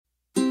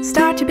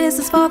Start your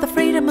business for the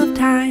freedom of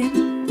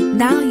time.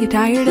 Now you're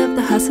tired of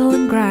the hustle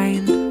and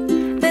grind.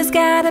 There's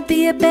gotta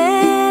be a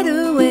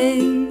better way.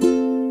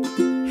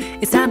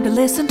 It's time to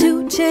listen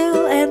to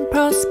Chill and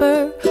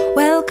Prosper.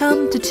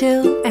 Welcome to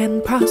Chill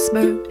and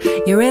Prosper.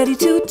 You're ready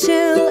to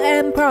chill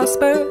and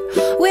prosper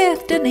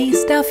with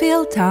Denise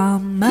Duffield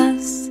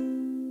Thomas.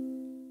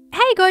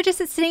 Hey gorgeous,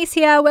 it's Denise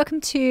here.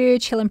 Welcome to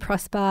Chill and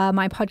Prosper,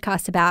 my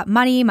podcast about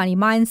money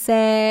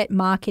mindset,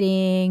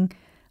 marketing,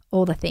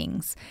 all the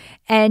things.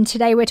 And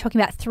today we're talking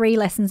about 3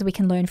 lessons we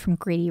can learn from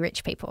greedy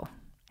rich people.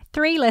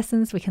 3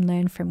 lessons we can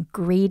learn from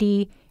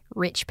greedy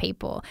rich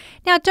people.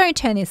 Now, don't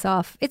turn this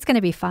off. It's going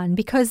to be fun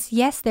because,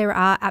 yes, there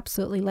are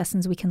absolutely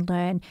lessons we can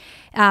learn.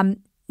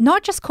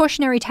 Not just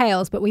cautionary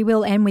tales, but we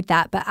will end with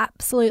that, but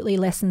absolutely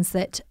lessons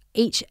that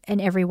each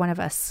and every one of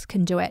us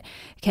can do it,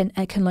 can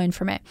learn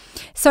from it.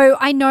 So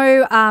I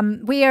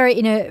know we are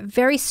in a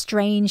very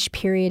strange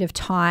period of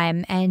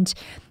time and,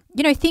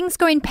 you know, things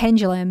go in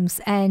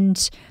pendulums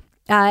and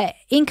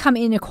income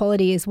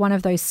inequality is one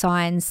of those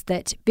signs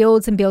that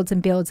builds and builds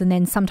and builds, and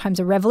then sometimes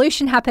a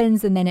revolution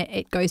happens and then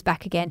it goes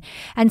back again.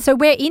 And so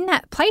we're in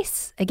that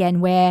place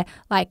again where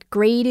like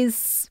greed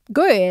is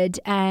good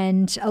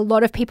and a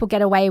lot of people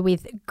get away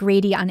with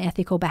greedy,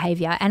 unethical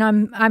behavior. And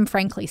I'm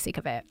frankly sick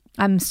of it.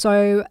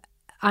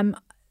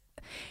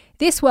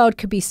 This world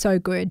could be so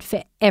good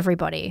for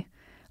everybody.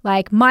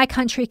 Like my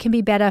country can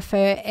be better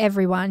for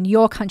everyone.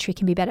 Your country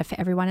can be better for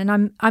everyone.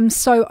 And I'm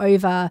so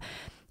over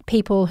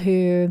people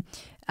who,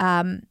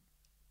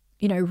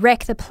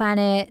 wreck the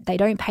planet. They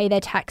don't pay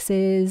their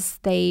taxes.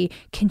 They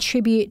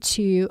contribute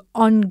to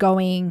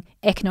ongoing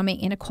economic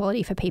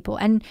inequality for people.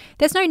 And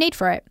there's no need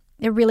for it.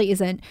 There really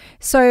isn't.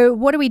 So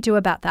what do we do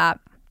about that?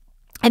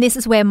 And this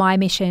is where my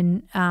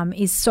mission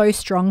is so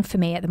strong for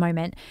me at the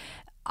moment.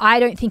 I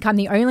don't think I'm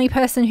the only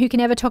person who can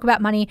ever talk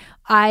about money.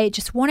 I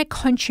just want to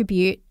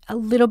contribute a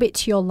little bit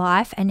to your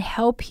life and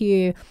help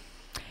you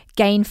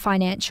gain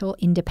financial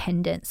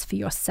independence for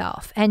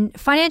yourself. And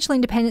financial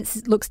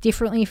independence looks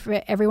differently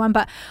for everyone,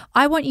 but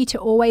I want you to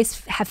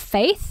always have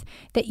faith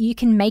that you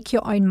can make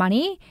your own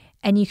money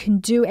and you can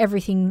do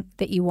everything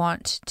that you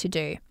want to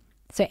do.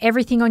 So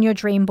everything on your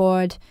dream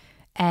board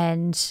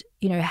and,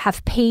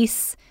 have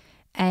peace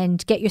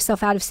and get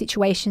yourself out of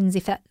situations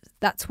if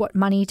that's what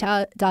money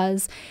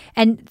does.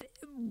 And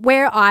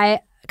where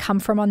I come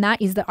from on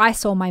that is that I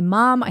saw my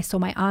mom, I saw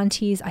my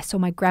aunties, I saw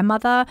my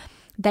grandmother.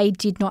 They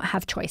did not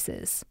have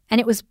choices. And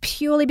it was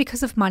purely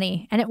because of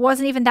money. And it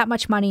wasn't even that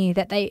much money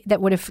that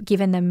would have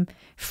given them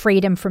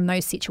freedom from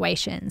those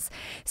situations.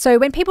 So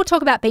when people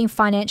talk about being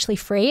financially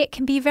free, it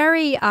can be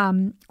very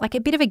like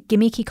a bit of a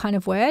gimmicky kind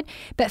of word.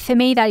 But for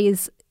me, that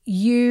is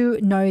you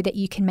know that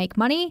you can make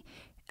money.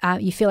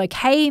 You feel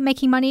okay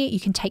making money. You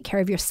can take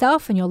care of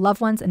yourself and your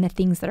loved ones and the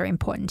things that are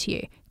important to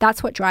you.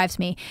 That's what drives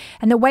me.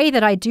 And the way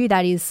that I do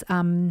that is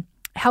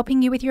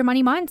helping you with your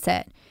money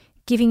mindset,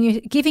 giving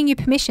you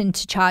permission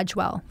to charge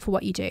well for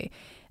what you do,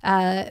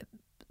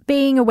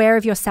 being aware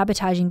of your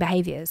sabotaging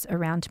behaviors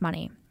around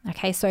money.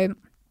 Okay, so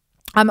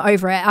I'm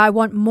over it. I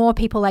want more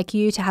people like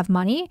you to have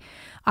money.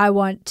 I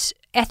want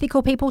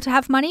ethical people to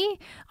have money.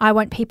 I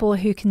want people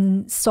who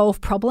can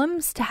solve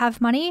problems to have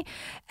money.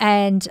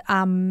 And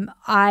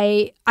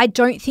I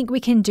don't think we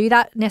can do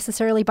that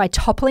necessarily by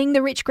toppling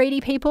the rich,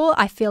 greedy people.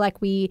 I feel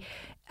like we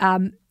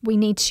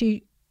need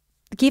to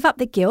give up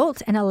the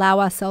guilt and allow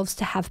ourselves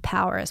to have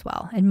power as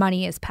well. And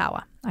money is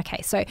power.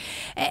 Okay, so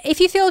if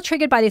you feel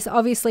triggered by this,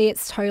 obviously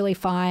it's totally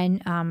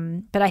fine.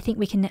 But I think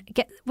we can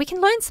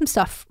learn some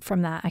stuff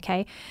from that.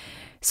 Okay.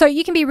 So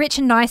you can be rich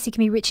and nice, you can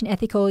be rich and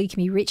ethical, you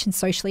can be rich and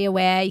socially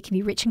aware, you can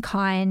be rich and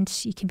kind,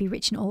 you can be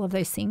rich in all of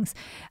those things.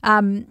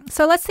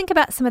 So let's think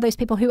about some of those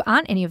people who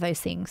aren't any of those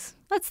things.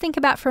 Let's think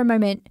about for a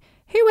moment,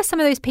 who are some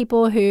of those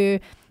people who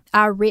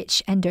are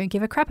rich and don't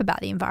give a crap about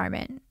the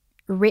environment,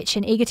 rich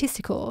and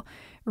egotistical,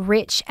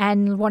 rich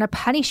and want to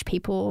punish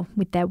people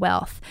with their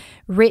wealth,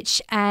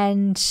 rich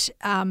and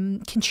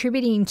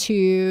contributing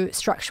to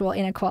structural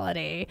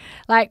inequality,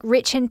 like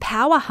rich and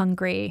power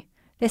hungry.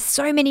 There's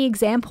so many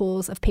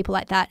examples of people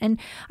like that. And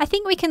I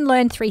think we can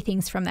learn 3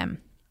 things from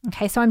them.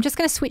 Okay, so I'm just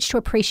going to switch to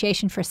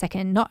appreciation for a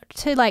second, not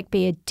to like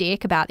be a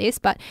dick about this,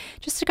 but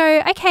just to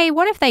go, okay,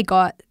 what have they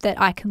got that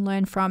I can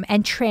learn from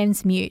and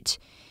transmute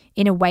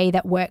in a way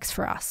that works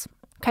for us?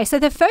 Okay, so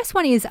the first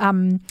one is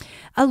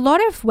a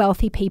lot of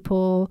wealthy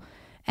people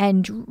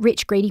and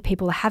rich, greedy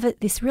people have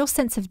this real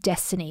sense of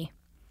destiny.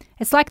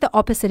 It's like the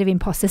opposite of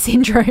imposter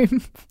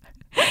syndrome.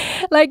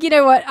 Like, you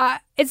know what?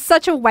 It's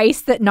such a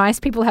waste that nice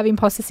people have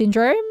imposter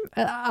syndrome.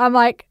 I'm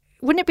like,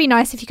 wouldn't it be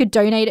nice if you could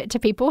donate it to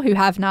people who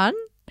have none?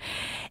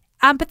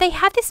 But they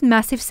have this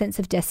massive sense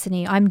of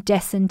destiny. I'm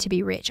destined to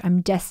be rich.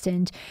 I'm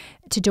destined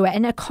to do it.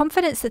 And a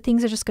confidence that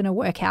things are just going to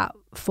work out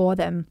for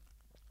them.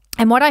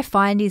 And what I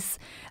find is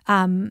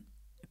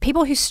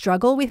people who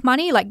struggle with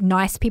money, like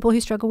nice people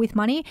who struggle with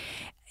money,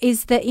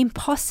 is that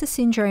imposter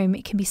syndrome,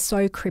 it can be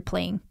so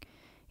crippling.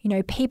 You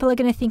know, people are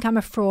going to think I'm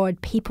a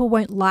fraud. People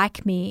won't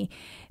like me.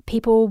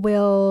 People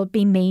will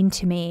be mean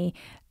to me.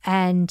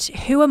 And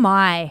who am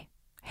I?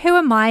 Who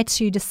am I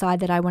to decide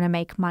that I want to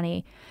make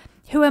money?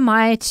 Who am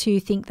I to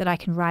think that I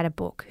can write a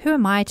book? Who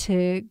am I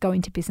to go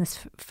into business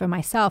for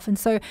myself? And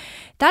so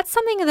that's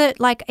something that,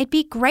 like, it'd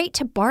be great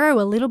to borrow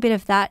a little bit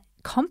of that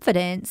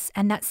confidence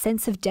and that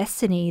sense of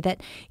destiny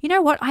that, you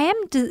know what, I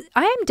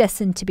am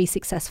destined to be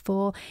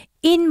successful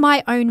in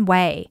my own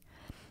way.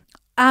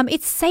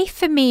 It's safe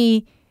for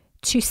me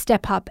to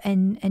step up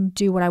and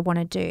do what I want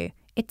to do.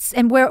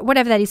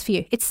 Whatever that is for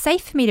you. It's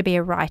safe for me to be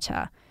a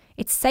writer.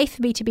 It's safe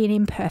for me to be an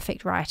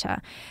imperfect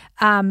writer.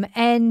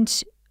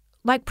 And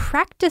like,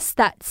 practice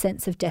that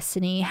sense of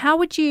destiny. How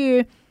would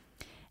you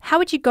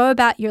go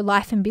about your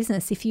life and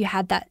business if you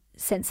had that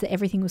sense that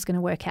everything was going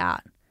to work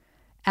out?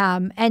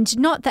 And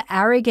not the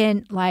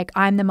arrogant, like,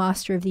 I'm the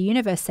master of the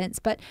universe sense,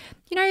 but,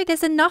 you know,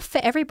 there's enough for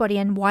everybody,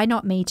 and why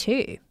not me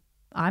too?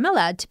 I'm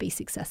allowed to be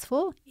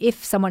successful.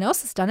 If someone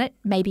else has done it,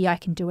 maybe I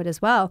can do it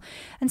as well.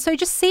 And so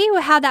just see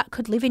how that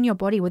could live in your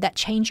body. Would that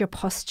change your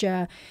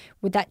posture?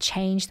 Would that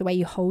change the way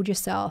you hold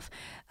yourself?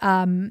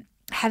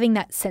 Having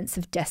that sense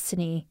of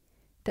destiny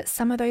that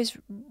some of those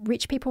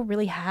rich people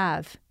really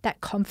have,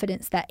 that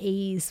confidence, that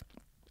ease.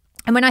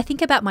 And when I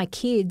think about my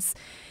kids,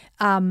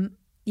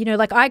 you know,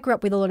 like, I grew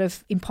up with a lot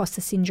of imposter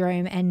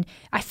syndrome, and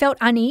I felt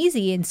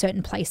uneasy in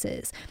certain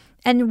places.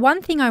 And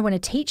one thing I want to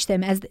teach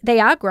them, as they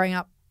are growing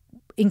up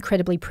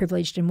incredibly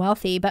privileged and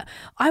wealthy, but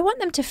I want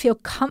them to feel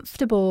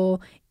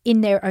comfortable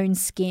in their own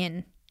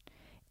skin.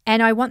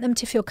 And I want them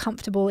to feel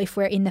comfortable if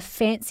we're in the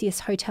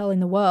fanciest hotel in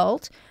the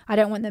world. I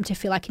don't want them to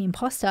feel like an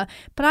imposter,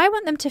 but I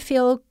want them to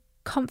feel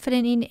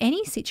confident in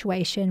any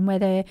situation,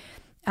 whether,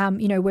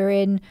 you know, we're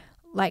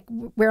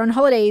on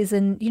holidays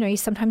and, you know,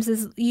 sometimes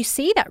you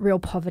see that real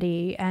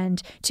poverty,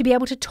 and to be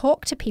able to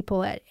talk to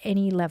people at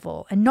any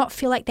level and not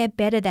feel like they're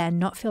better than,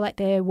 not feel like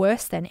they're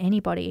worse than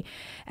anybody,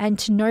 and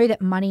to know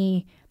that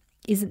money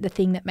isn't the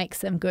thing that makes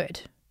them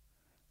good.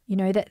 You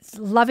know, that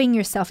loving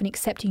yourself and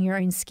accepting your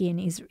own skin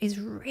is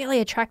really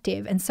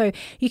attractive. And so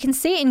you can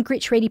see it in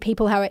grit-ready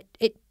people how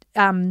it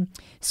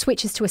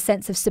switches to a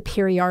sense of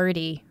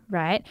superiority,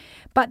 right?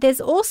 But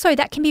there's also,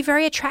 that can be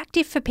very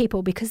attractive for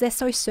people because they're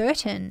so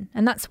certain.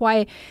 And that's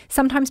why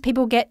sometimes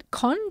people get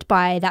conned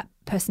by that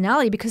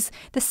personality, because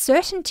the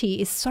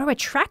certainty is so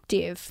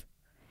attractive,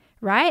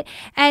 right?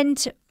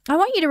 And I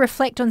want you to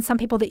reflect on some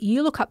people that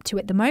you look up to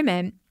at the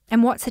moment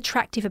and what's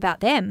attractive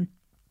about them.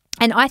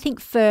 And I think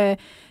for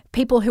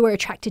people who are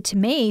attracted to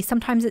me,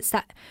 sometimes it's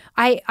that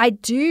I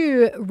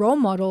do role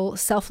model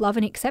self-love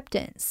and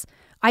acceptance.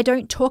 I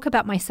don't talk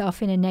about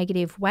myself in a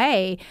negative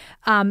way,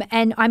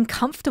 and I'm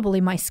comfortable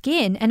in my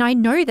skin, and I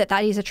know that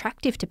that is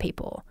attractive to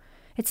people.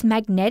 It's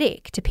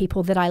magnetic to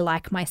people that I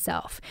like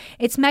myself.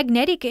 It's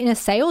magnetic in a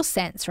sales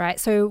sense, right?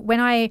 So when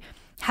I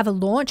have a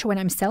launch or when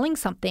I'm selling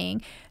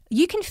something,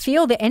 you can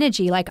feel the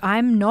energy. Like,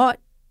 I'm not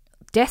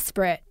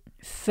desperate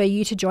for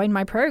you to join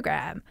my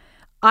program.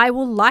 I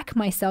will like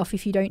myself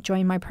if you don't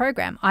join my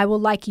program. I will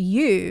like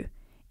you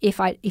if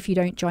you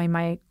don't join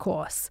my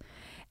course.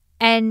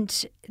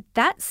 And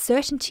that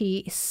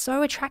certainty is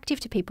so attractive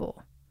to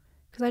people,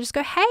 because I just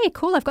go, hey,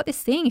 cool, I've got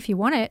this thing. If you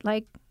want it,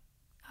 like,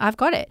 I've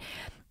got it.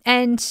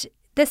 And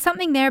there's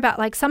something there about,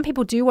 like, some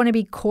people do want to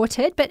be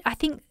courted, but I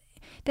think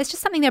there's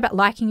just something there about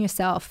liking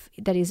yourself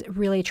that is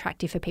really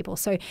attractive for people.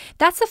 So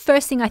that's the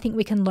first thing I think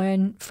we can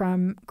learn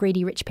from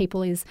greedy rich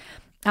people is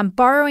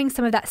borrowing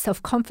some of that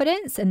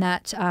self-confidence and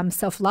that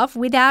self-love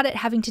without it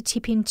having to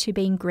tip into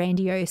being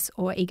grandiose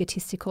or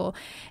egotistical.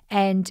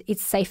 And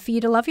it's safe for you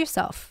to love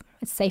yourself.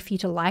 It's safe for you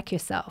to like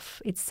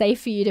yourself. It's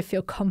safe for you to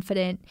feel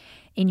confident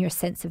in your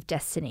sense of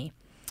destiny.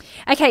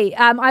 Okay,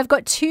 I've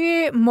got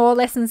 2 more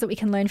lessons that we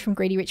can learn from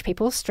greedy rich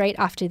people straight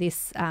after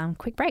this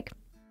quick break.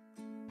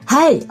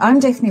 Hey, I'm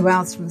Daphne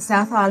Wells from the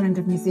South Island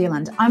of New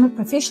Zealand. I'm a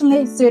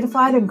professionally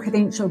certified and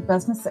credentialed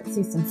business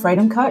success and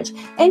freedom coach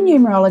and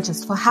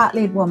numerologist for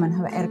heart-led women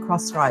who are at a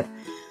crossroad.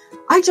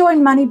 I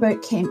joined Money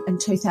Boot Camp in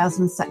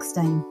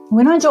 2016.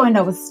 When I joined,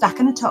 I was stuck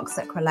in a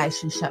toxic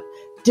relationship,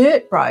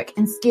 dirt broke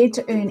and scared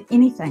to earn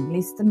anything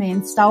lest the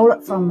man stole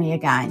it from me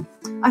again.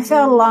 I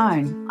felt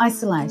alone,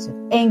 isolated,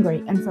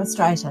 angry and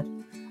frustrated.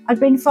 I'd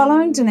been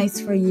following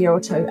Denise for a year or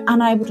 2,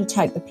 unable to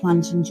take the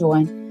plunge and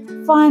join.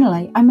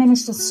 Finally, I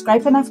managed to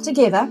scrape enough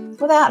together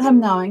without him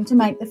knowing to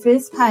make the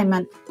first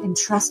payment and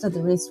trusted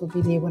the rest would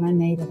be there when I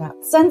needed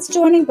it. Since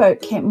joining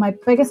boot camp, my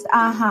biggest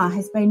aha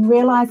has been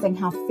realising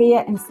how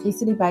fear and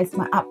scarcity-based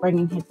my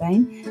upbringing had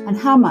been and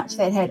how much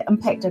that had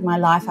impacted my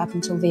life up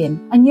until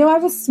then. I knew I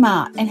was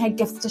smart and had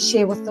gifts to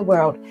share with the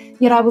world,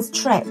 yet I was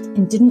trapped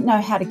and didn't know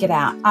how to get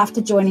out.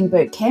 After joining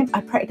boot camp, I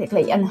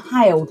practically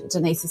inhaled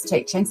Denise's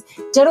teachings,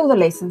 did all the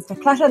lessons,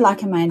 decluttered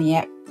like a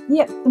maniac.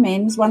 Yep, the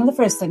man was one of the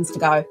first things to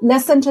go.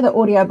 Listened to the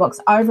audiobooks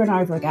over and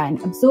over again,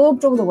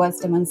 absorbed all the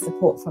wisdom and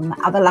support from the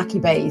other lucky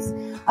bees.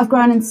 I've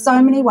grown in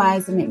so many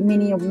ways and met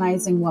many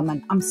amazing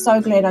women. I'm so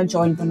glad I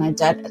joined when I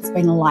did. It's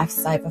been a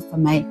lifesaver for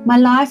me. My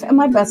life and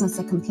my business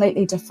are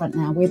completely different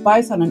now. We're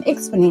both on an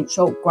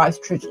exponential growth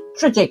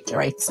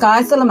trajectory.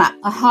 Sky's the limit.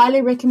 I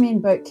highly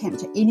recommend boot camp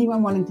to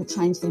anyone wanting to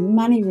change their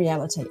money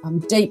reality. I'm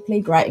deeply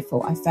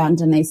grateful I found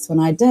Denise when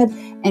I did,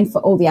 and for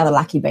all the other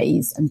lucky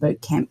bees in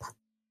boot camp.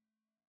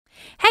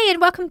 Hey,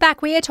 and welcome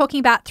back. We are talking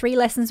about 3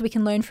 lessons we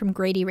can learn from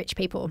greedy rich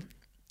people.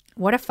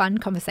 What a fun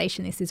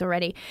conversation this is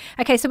already.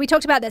 Okay, so we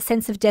talked about that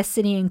sense of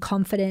destiny and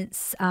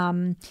confidence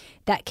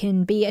that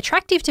can be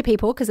attractive to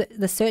people because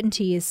the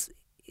certainty is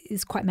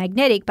quite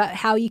magnetic, but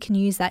how you can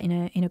use that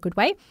in a good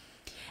way.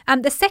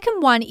 The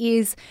second one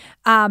is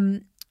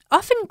often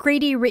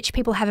greedy rich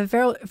people have a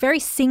very, very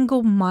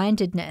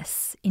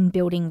single-mindedness in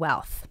building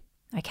wealth.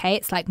 Okay,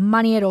 it's like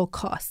money at all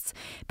costs.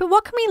 But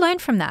what can we learn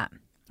from that?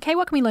 Okay,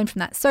 what can we learn from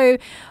that? So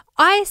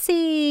I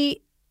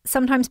see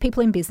sometimes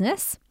people in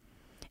business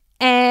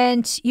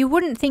and you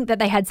wouldn't think that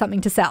they had something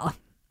to sell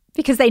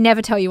because they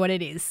never tell you what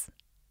it is.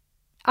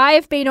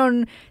 I've been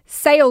on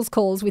sales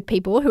calls with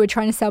people who are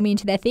trying to sell me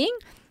into their thing.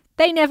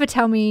 They never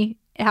tell me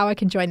how I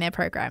can join their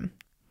program.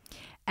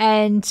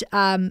 And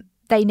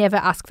they never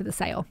ask for the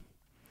sale.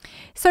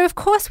 So, of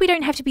course, we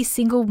don't have to be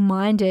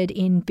single-minded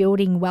in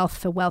building wealth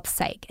for wealth's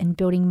sake and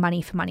building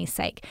money for money's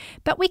sake.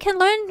 But we can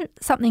learn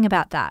something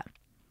about that.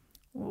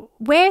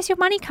 Where's your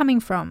money coming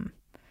from?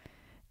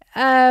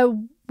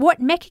 What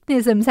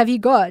mechanisms have you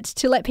got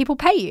to let people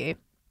pay you?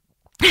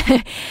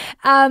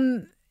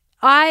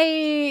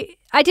 I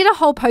did a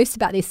whole post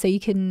about this, so you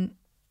can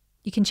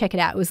check it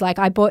out. It was like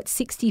I bought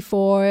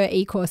 64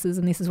 e-courses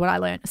and this is what I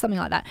learned, something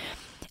like that.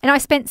 And I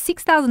spent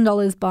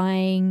 $6,000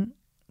 buying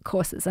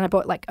courses and I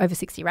bought like over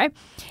 60, right?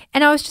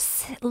 And I was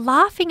just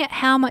laughing at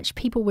how much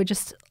people were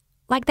just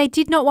like, they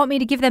did not want me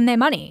to give them their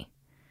money.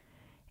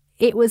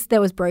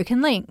 There was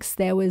broken links,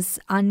 there was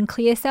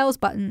unclear sales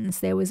buttons,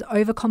 there was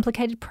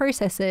overcomplicated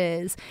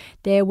processes,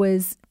 there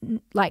was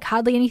like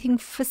hardly anything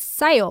for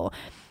sale.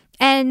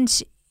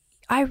 And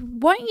I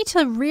want you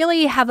to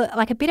really have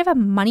a bit of a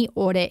money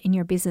audit in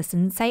your business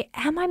and say,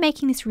 am I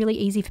making this really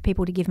easy for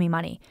people to give me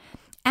money?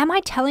 Am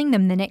I telling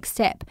them the next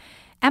step?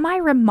 Am I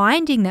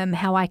reminding them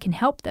how I can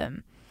help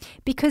them?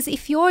 Because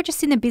if you're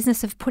just in the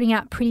business of putting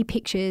out pretty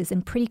pictures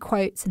and pretty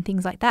quotes and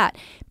things like that,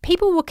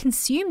 people will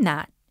consume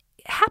that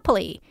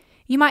happily.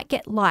 You might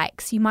get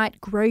likes, you might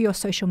grow your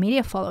social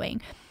media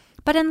following.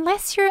 But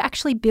unless you're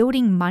actually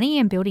building money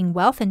and building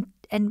wealth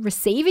and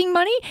receiving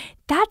money,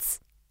 that's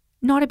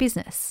not a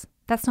business.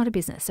 That's not a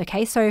business,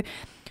 okay? So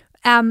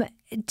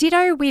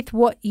ditto with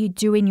what you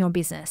do in your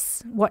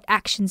business, what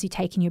actions you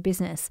take in your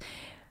business.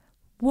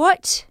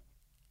 What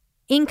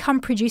income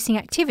producing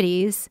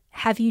activities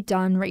have you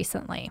done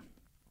recently?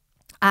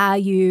 Have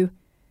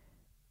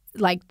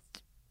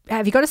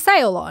you got a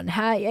sale on?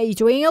 How are you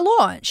doing a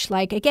launch?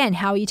 Like, again,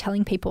 how are you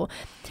telling people?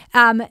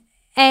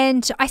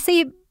 And I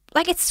see,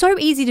 like, it's so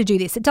easy to do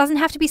this. It doesn't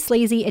have to be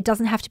sleazy. It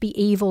doesn't have to be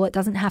evil. It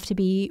doesn't have to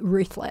be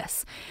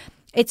ruthless.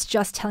 It's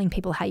just telling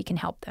people how you can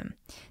help them.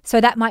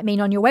 So that might mean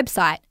on your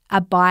website,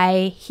 a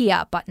buy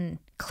here button.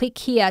 Click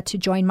here to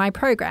join my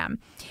program.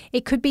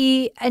 It could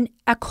be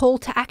a call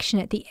to action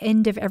at the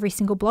end of every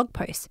single blog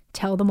post.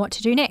 Tell them what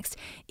to do next.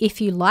 If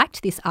you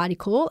liked this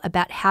article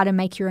about how to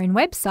make your own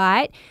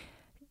website,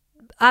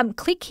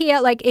 click here.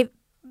 Like, if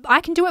I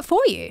can do it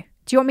for you.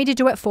 Do you want me to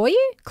do it for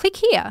you? Click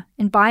here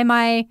and buy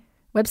my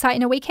website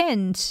in a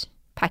weekend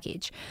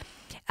package.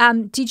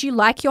 Did you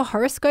like your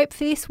horoscope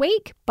for this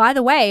week? By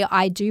the way,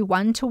 I do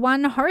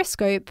 1-to-1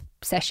 horoscope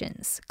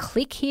sessions.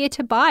 Click here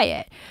to buy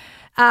it.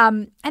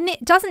 And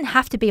it doesn't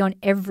have to be on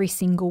every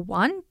single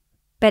one,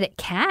 but it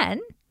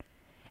can.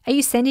 Are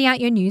you sending out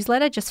your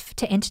newsletter just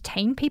to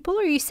entertain people,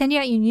 or are you sending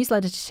out your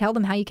newsletter to tell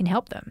them how you can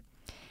help them?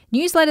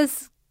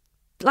 Newsletters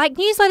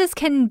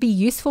can be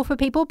useful for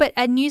people, but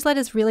a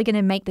newsletter is really going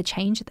to make the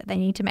change that they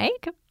need to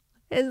make.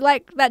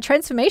 Like, that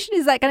transformation,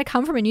 is that going to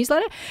come from a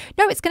newsletter?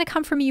 No, it's going to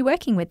come from you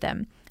working with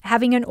them,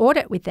 having an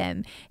audit with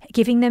them,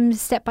 giving them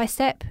step by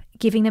step,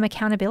 giving them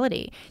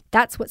accountability.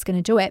 That's what's going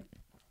to do it.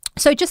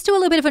 So just do a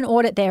little bit of an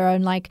audit there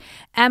on, like,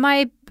 am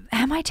I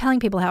telling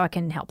people how I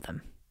can help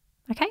them?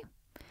 Okay.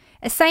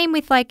 Same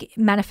with like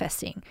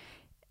manifesting.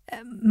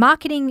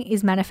 Marketing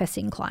is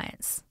manifesting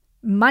clients.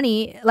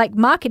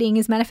 Marketing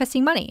is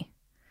manifesting money.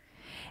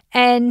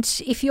 And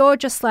if you're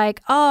just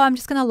like, oh, I'm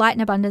just going to light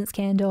an abundance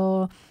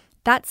candle,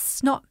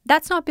 that's not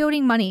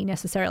building money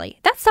necessarily.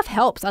 That stuff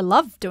helps. I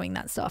love doing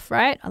that stuff,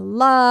 right? I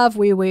love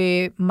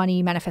woo-woo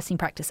money manifesting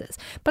practices.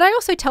 But I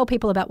also tell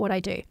people about what I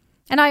do.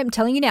 And I am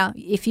telling you now,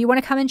 if you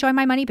want to come and join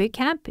my money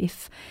bootcamp,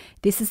 if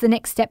this is the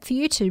next step for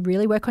you to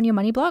really work on your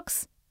money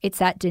blocks,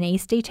 it's at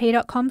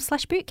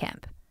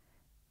denisedt.com/bootcamp.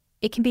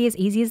 It can be as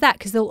easy as that,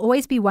 because there'll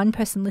always be one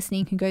person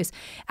listening who goes,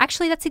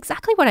 actually, that's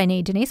exactly what I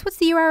need, Denise. What's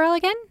the URL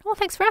again? Well,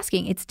 thanks for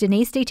asking. It's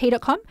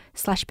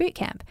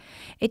denisedt.com/bootcamp.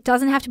 It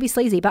doesn't have to be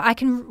sleazy, but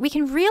we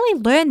can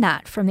really learn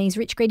that from these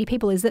rich, greedy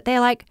people, is that they're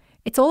like,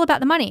 it's all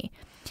about the money.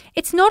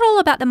 It's not all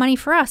about the money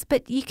for us,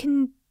 but you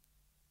can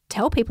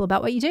tell people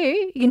about what you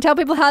do. You can tell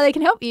people how they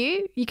can help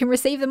you. You can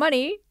receive the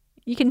money.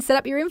 You can set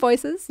up your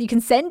invoices. You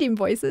can send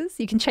invoices.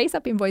 You can chase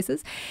up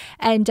invoices.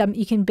 And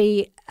you can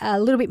be a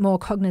little bit more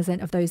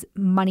cognizant of those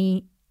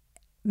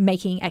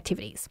money-making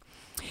activities.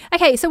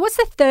 Okay, so what's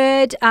the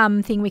third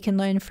thing we can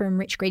learn from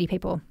rich, greedy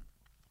people?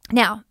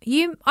 Now,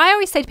 I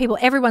always say to people,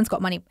 everyone's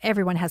got money.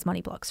 Everyone has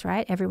money blocks,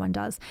 right? Everyone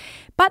does.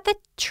 But the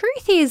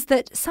truth is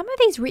that some of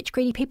these rich,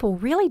 greedy people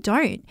really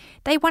don't.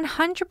 They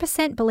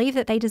 100% believe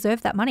that they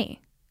deserve that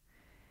money.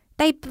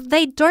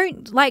 They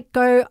don't like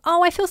go,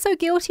 oh, I feel so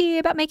guilty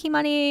about making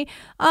money.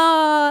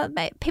 Oh,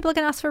 people are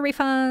going to ask for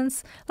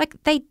refunds. Like,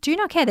 they do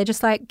not care. They're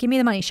just like, give me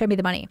the money, show me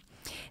the money.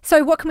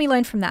 So what can we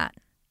learn from that?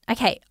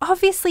 Okay,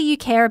 obviously you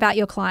care about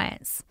your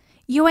clients.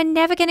 You are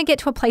never going to get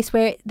to a place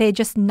where they're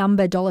just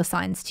number dollar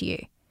signs to you.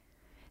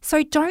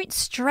 So don't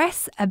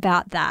stress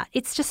about that.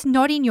 It's just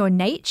not in your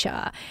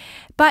nature.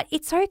 But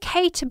it's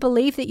okay to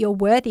believe that you're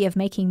worthy of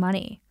making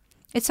money.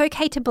 It's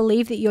okay to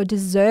believe that you're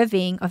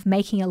deserving of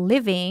making a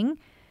living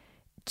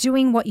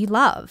doing what you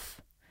love.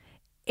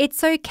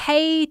 It's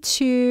okay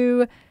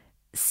to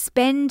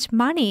spend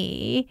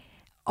money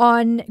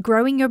on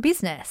growing your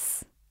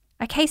business.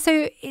 Okay,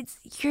 so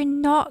you're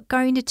not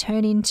going to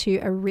turn into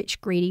a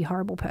rich, greedy,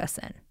 horrible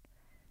person.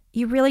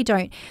 You really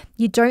don't.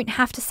 You don't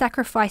have to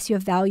sacrifice your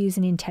values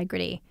and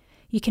integrity.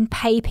 You can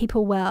pay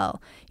people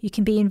well. You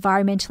can be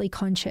environmentally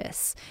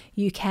conscious.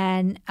 You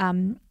can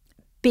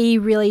be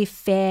really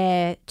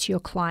fair to your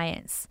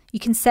clients. You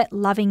can set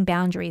loving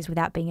boundaries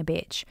without being a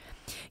bitch.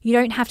 You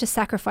don't have to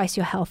sacrifice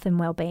your health and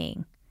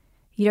well-being.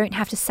 You don't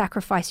have to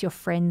sacrifice your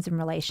friends and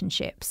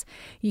relationships.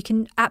 You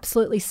can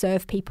absolutely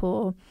serve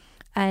people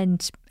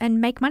and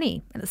make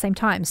money at the same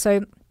time.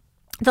 So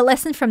the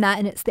lesson from that,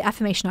 and it's the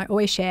affirmation I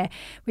always share,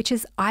 which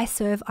is I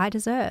serve, I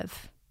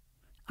deserve.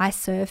 I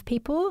serve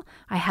people.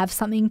 I have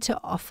something to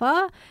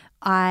offer.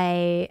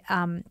 I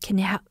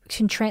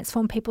can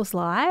transform people's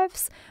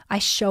lives. I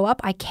show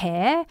up. I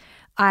care.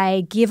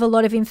 I give a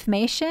lot of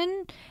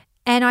information,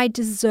 and I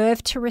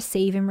deserve to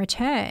receive in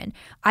return.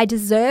 I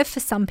deserve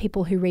for some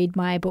people who read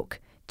my book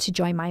to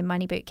join my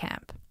money boot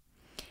camp.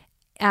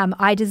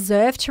 I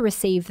deserve to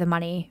receive the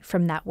money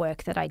from that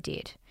work that I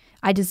did.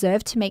 I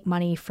deserve to make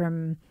money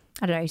from,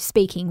 I don't know,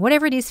 speaking,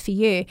 whatever it is for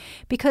you,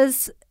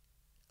 because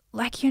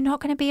like you're not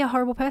going to be a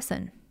horrible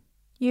person.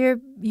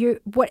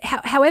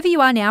 However you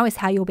are now is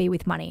how you'll be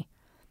with money.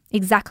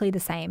 Exactly the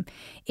same.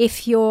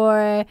 If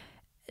you're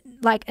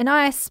like a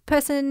nice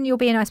person, you'll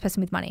be a nice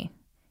person with money.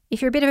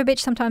 If you're a bit of a bitch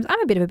sometimes,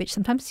 I'm a bit of a bitch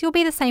sometimes, you'll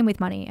be the same with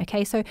money.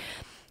 Okay, so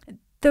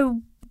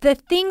the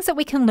things that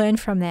we can learn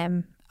from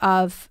them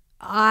of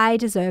I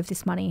deserve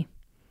this money.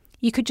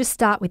 You could just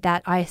start with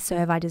that. I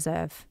serve, I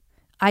deserve.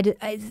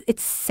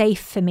 It's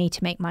safe for me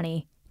to make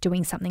money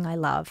doing something I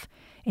love.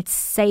 It's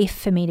safe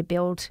for me to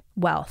build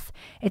wealth.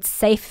 It's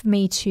safe for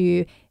me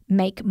to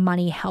make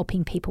money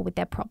helping people with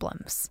their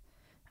problems.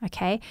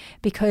 Okay?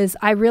 Because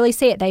I really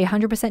see it. They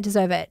 100%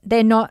 deserve it.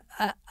 They're not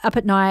up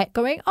at night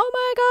going, oh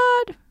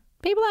my God,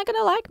 people aren't going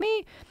to like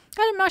me.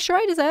 I'm not sure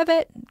I deserve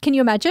it. Can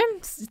you imagine?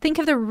 Think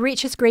of the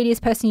richest,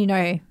 greediest person you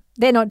know.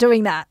 They're not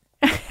doing that.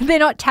 They're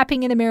not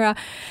tapping in the mirror.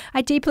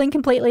 I deeply and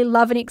completely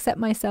love and accept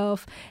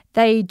myself.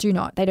 They do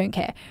not. They don't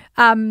care.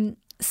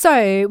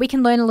 So we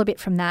can learn a little bit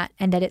from that,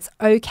 and that it's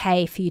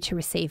okay for you to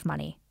receive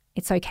money.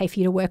 It's okay for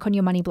you to work on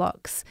your money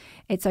blocks.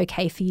 It's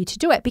okay for you to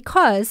do it,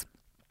 because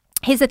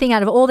here's the thing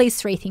out of all these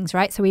three things,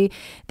 right? So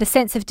the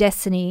sense of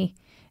destiny,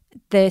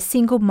 the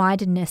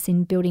single-mindedness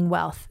in building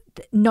wealth,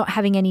 not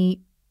having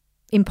any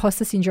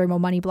imposter syndrome or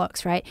money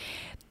blocks, right?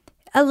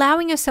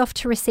 Allowing yourself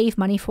to receive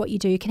money for what you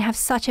do can have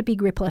such a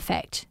big ripple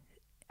effect.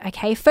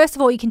 Okay, first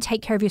of all, you can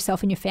take care of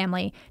yourself and your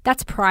family.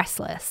 That's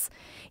priceless.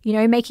 You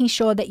know, making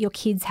sure that your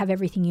kids have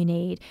everything you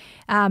need,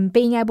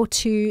 being able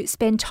to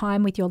spend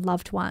time with your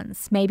loved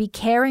ones, maybe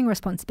caring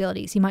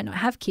responsibilities. You might not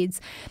have kids,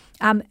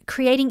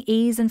 creating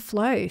ease and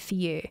flow for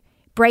you,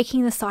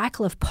 breaking the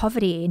cycle of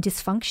poverty and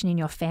dysfunction in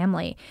your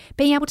family,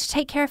 being able to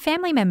take care of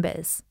family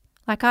members.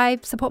 Like I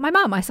support my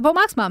mum, I support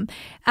Mark's mum.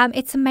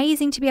 It's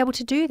amazing to be able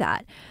to do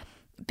that.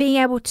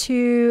 Being able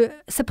to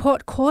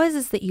support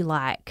causes that you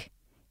like,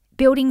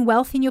 building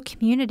wealth in your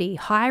community,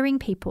 hiring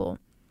people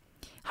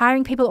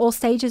at all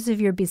stages of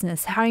your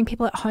business, hiring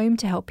people at home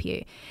to help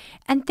you.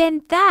 And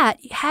then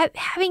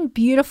having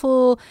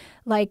beautiful,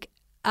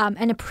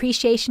 an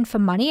appreciation for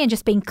money and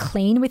just being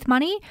clean with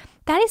money,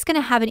 that is going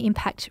to have an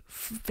impact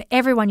for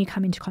everyone you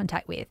come into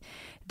contact with.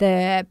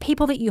 The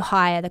people that you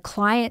hire, the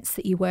clients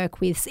that you work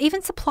with,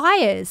 even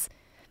suppliers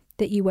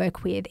that you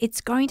work with,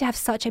 it's going to have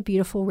such a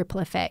beautiful ripple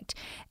effect.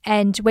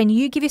 And when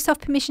you give yourself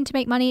permission to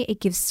make money, it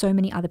gives so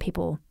many other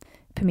people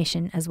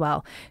permission as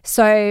well.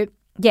 So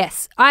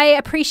yes, I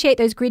appreciate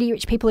those greedy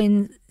rich people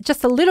in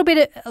just a little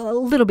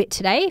bit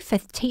today for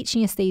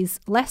teaching us these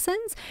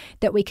lessons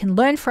that we can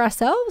learn for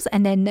ourselves,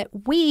 and then that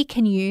we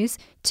can use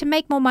to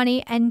make more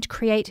money and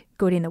create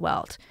good in the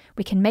world.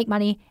 We can make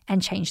money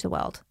and change the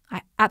world.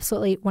 I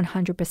absolutely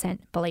 100%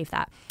 believe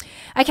that.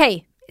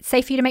 Okay, it's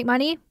safe for you to make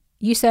money.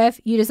 You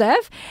serve, you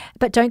deserve.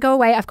 But don't go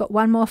away. I've got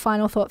one more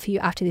final thought for you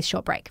after this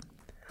short break.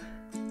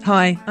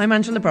 Hi, I'm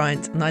Angela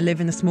Bryant, and I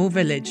live in a small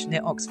village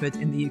near Oxford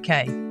in the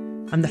UK.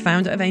 I'm the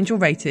founder of Angel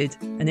Rated,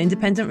 an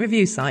independent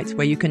review site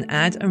where you can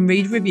add and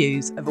read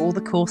reviews of all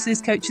the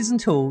courses, coaches and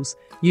tools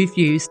you've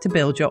used to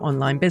build your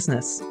online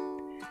business.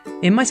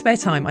 In my spare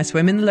time, I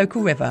swim in the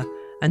local river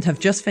and have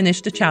just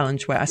finished a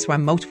challenge where I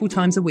swam multiple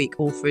times a week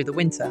all through the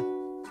winter.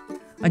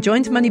 I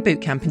joined Money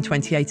Bootcamp in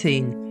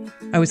 2018.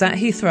 I was at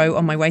Heathrow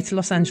on my way to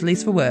Los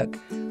Angeles for work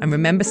and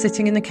remember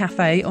sitting in the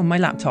cafe on my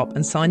laptop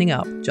and signing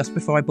up just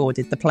before I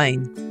boarded the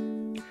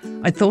plane.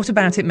 I'd thought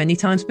about it many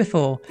times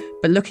before,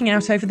 but looking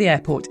out over the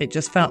airport, it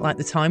just felt like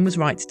the time was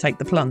right to take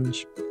the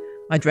plunge.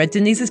 I'd read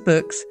Denise's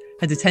books,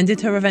 had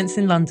attended her events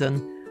in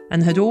London,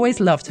 and had always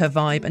loved her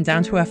vibe and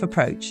down-to-earth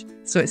approach,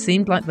 so it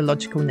seemed like the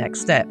logical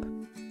next step.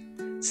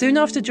 Soon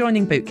after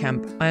joining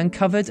Bootcamp, I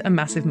uncovered a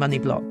massive money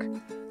block.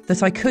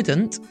 That I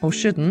couldn't, or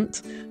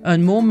shouldn't,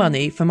 earn more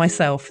money for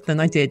myself than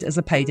I did as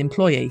a paid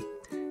employee.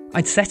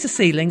 I'd set a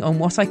ceiling on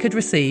what I could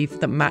receive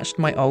that matched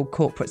my old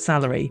corporate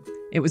salary.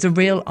 It was a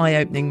real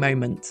eye-opening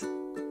moment.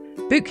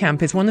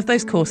 Bootcamp is one of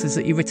those courses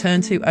that you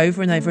return to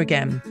over and over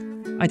again.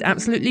 I'd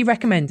absolutely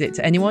recommend it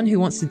to anyone who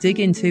wants to dig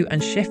into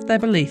and shift their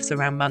beliefs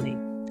around money.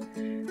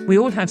 We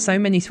all have so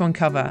many to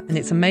uncover, and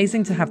it's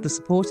amazing to have the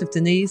support of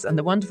Denise and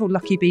the wonderful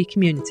Lucky Bee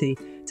community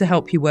to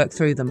help you work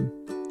through them.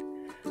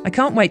 I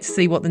can't wait to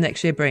see what the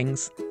next year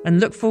brings and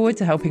look forward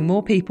to helping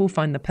more people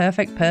find the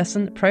perfect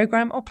person,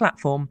 program or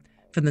platform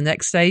for the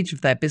next stage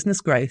of their business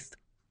growth.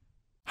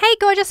 Hey,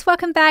 gorgeous,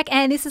 welcome back.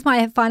 And this is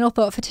my final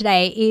thought for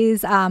today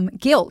is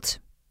guilt.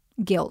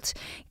 Guilt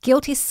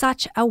is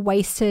such a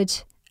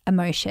wasted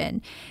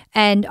emotion.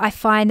 And I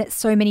find that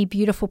so many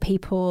beautiful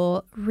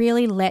people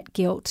really let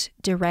guilt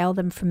derail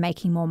them from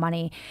making more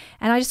money.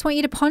 And I just want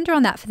you to ponder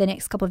on that for the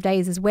next couple of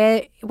days is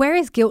where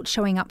is guilt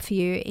showing up for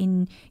you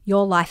in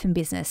your life and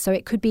business? So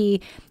it could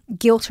be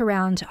guilt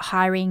around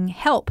hiring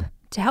help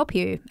to help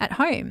you at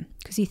home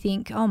because you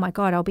think, oh my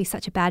God, I'll be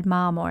such a bad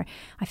mom, or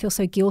I feel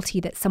so guilty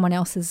that someone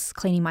else is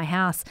cleaning my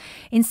house.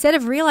 Instead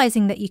of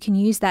realizing that you can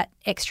use that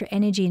extra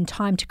energy and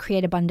time to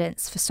create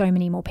abundance for so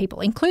many more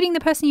people, including the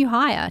person you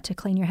hire to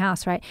clean your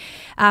house, right?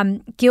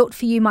 Guilt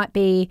for you might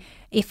be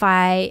if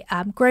I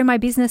grow my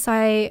business,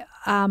 I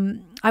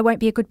won't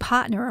be a good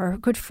partner or a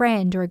good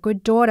friend or a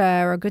good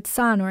daughter or a good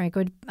son or a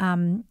good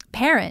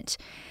parent.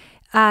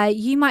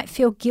 You might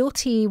feel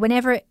guilty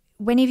whenever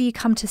you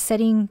come to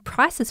setting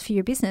prices for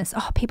your business.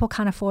 Oh, people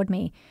can't afford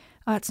me.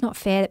 Oh, it's not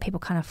fair that people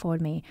can't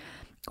afford me.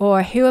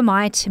 Or who am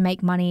I to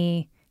make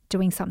money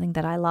doing something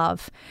that I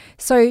love?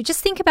 So just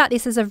think about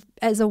this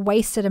as a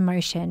wasted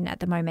emotion at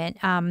the moment.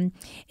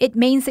 It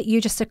means that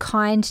you're just a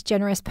kind,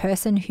 generous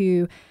person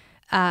who,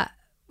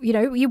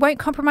 you won't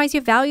compromise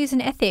your values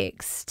and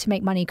ethics to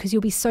make money because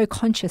you'll be so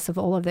conscious of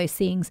all of those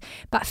things.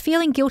 But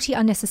feeling guilty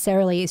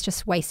unnecessarily is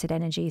just wasted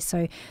energy.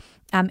 So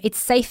it's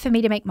safe for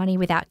me to make money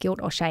without guilt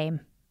or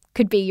shame.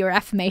 Could be your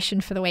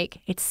affirmation for the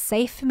week. It's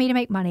safe for me to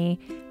make money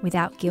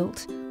without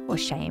guilt or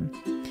shame.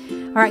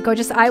 All right,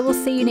 gorgeous. I will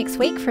see you next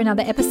week for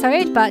another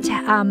episode, but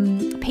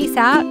peace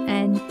out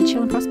and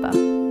chill and prosper.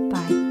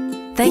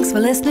 Bye. Thanks for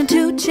listening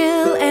to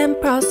Chill and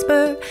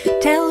Prosper.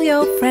 Tell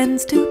your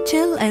friends to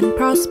chill and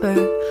prosper.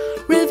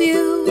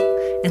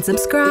 Review and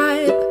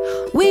subscribe.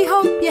 We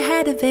hope you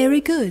had a very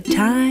good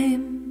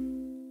time.